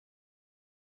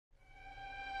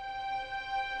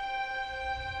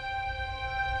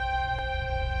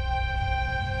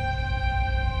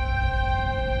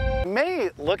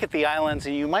look at the islands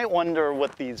and you might wonder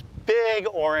what these big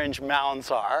orange mounds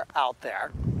are out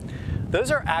there. Those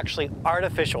are actually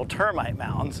artificial termite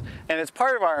mounds, and it's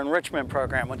part of our enrichment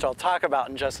program, which I'll talk about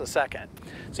in just a second.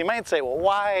 So you might say, well,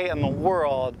 why in the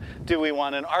world do we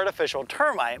want an artificial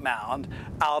termite mound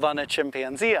out on a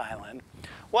chimpanzee island?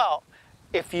 Well,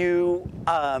 if you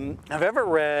have ever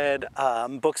read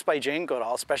books by Jane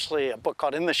Goodall, especially a book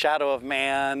called In the Shadow of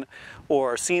Man,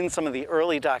 or seen some of the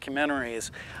early documentaries,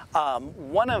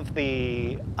 one of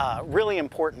the really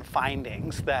important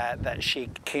findings that she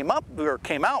came out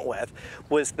with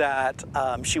was that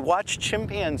she watched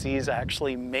chimpanzees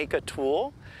actually make a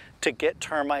tool to get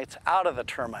termites out of the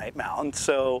termite mound.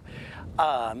 So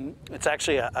it's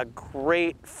actually a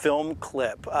great film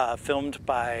clip filmed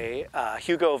by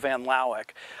Hugo van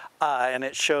Lawick, and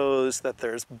it shows that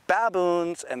there's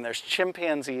baboons and there's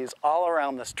chimpanzees all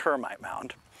around this termite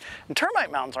mound. And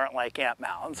termite mounds aren't like ant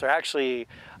mounds. They're actually,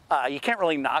 you can't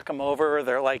really knock them over.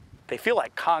 They feel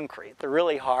like concrete. They're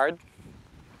really hard.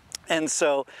 And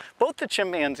so both the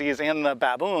chimpanzees and the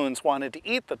baboons wanted to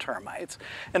eat the termites.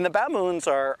 And the baboons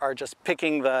are just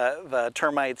picking the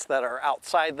termites that are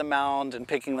outside the mound and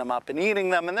picking them up and eating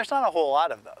them, and there's not a whole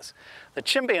lot of those. The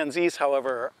chimpanzees,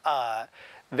 however,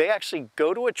 they actually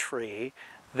go to a tree,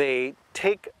 they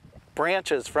take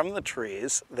branches from the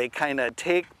trees, they kind of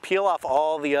peel off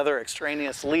all the other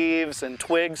extraneous leaves and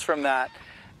twigs from that,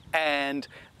 and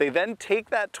they then take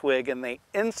that twig and they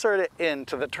insert it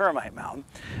into the termite mound.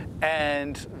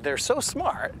 And they're so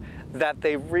smart that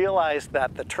they realize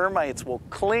that the termites will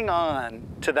cling on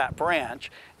to that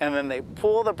branch, and then they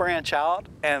pull the branch out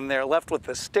and they're left with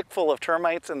a stick full of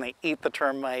termites, and they eat the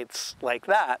termites like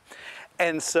that.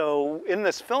 And so in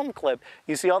this film clip,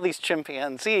 you see all these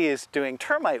chimpanzees doing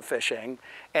termite fishing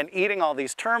and eating all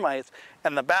these termites,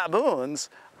 and the baboons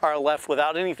are left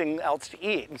without anything else to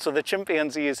eat. And so the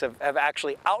chimpanzees have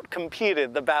actually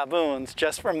outcompeted the baboons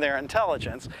just from their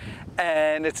intelligence.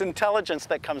 And it's intelligence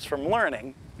that comes from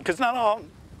learning, because not all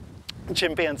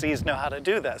chimpanzees know how to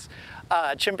do this.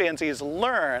 Chimpanzees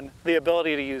learn the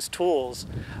ability to use tools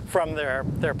from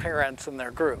their parents and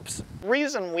their groups. The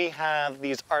reason we have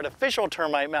these artificial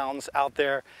termite mounds out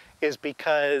there is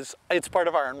because it's part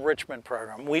of our enrichment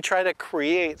program. We try to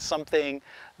create something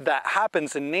that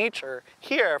happens in nature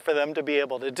here for them to be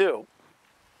able to do.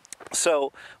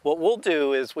 So what we'll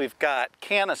do is we've got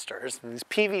canisters, these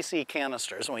PVC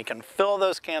canisters, and we can fill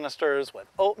those canisters with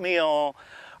oatmeal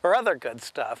or other good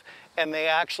stuff, and they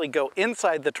actually go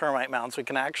inside the termite mounds. We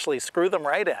can actually screw them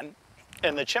right in,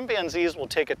 and the chimpanzees will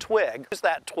take a twig, use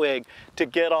that twig to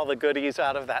get all the goodies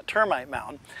out of that termite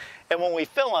mound. And when we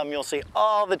fill them, you'll see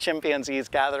all the chimpanzees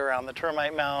gathered around the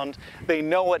termite mound. They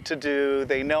know what to do,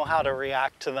 they know how to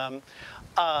react to them,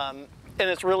 and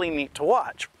it's really neat to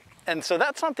watch. And so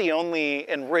that's not the only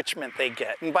enrichment they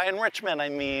get. And by enrichment, I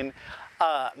mean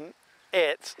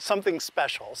it's something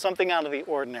special, something out of the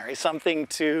ordinary, something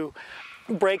to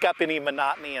break up any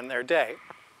monotony in their day.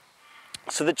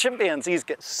 So the chimpanzees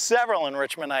get several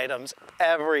enrichment items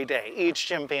every day, each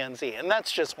chimpanzee, and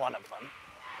that's just one of them.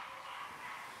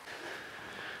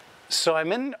 So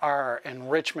I'm in our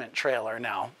enrichment trailer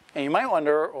now, and you might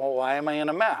wonder, well, why am I in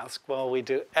a mask? Well, we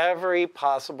do every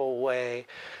possible way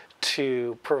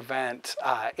to prevent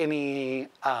any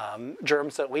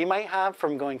germs that we might have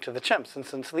from going to the chimps. And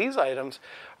since these items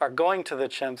are going to the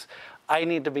chimps, I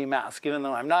need to be masked. Even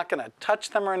though I'm not going to touch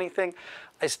them or anything,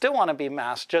 I still want to be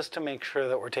masked just to make sure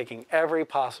that we're taking every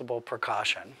possible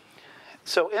precaution.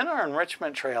 So in our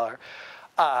enrichment trailer,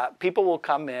 people will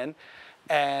come in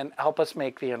and help us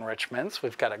make the enrichments.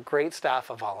 We've got a great staff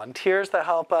of volunteers that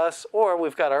help us, or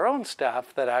we've got our own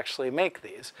staff that actually make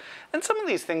these. And some of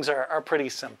these things are pretty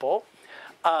simple.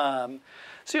 So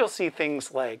you'll see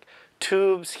things like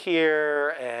tubes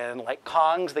here and like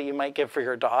kongs that you might get for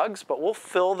your dogs, but we'll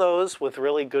fill those with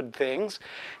really good things.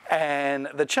 And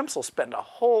the chimps will spend a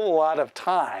whole lot of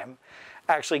time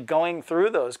actually going through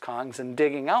those kongs and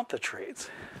digging out the treats.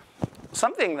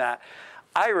 Something that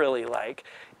I really like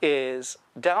is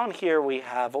down here we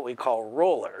have what we call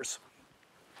rollers.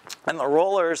 And the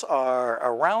rollers are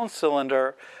a round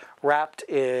cylinder wrapped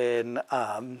in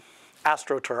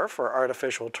astroturf or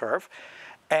artificial turf.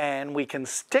 And we can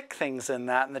stick things in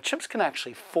that, and the chimps can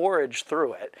actually forage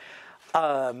through it.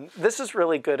 This is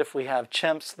really good if we have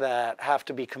chimps that have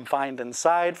to be confined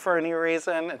inside for any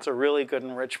reason. It's a really good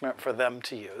enrichment for them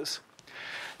to use.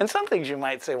 And some things you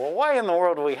might say, well, why in the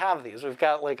world do we have these? We've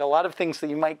got like a lot of things that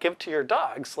you might give to your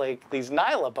dogs, like these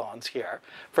nyla bones here.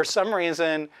 For some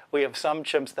reason, we have some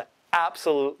chimps that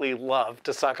absolutely love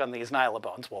to suck on these nyla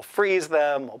bones. We'll freeze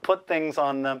them, we'll put things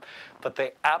on them, but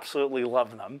they absolutely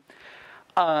love them.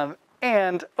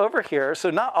 And over here, so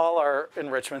not all our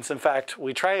enrichments, in fact,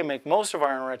 we try and make most of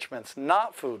our enrichments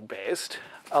not food-based.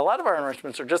 A lot of our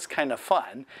enrichments are just kind of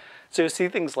fun. So you see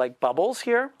things like bubbles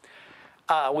here.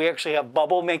 We actually have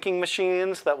bubble making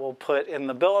machines that we'll put in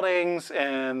the buildings,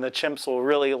 and the chimps will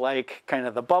really like kind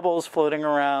of the bubbles floating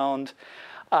around.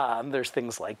 There's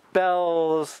things like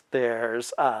bells,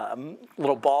 there's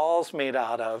little balls made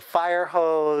out of fire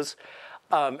hose,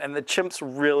 and the chimps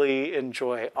really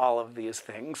enjoy all of these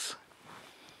things.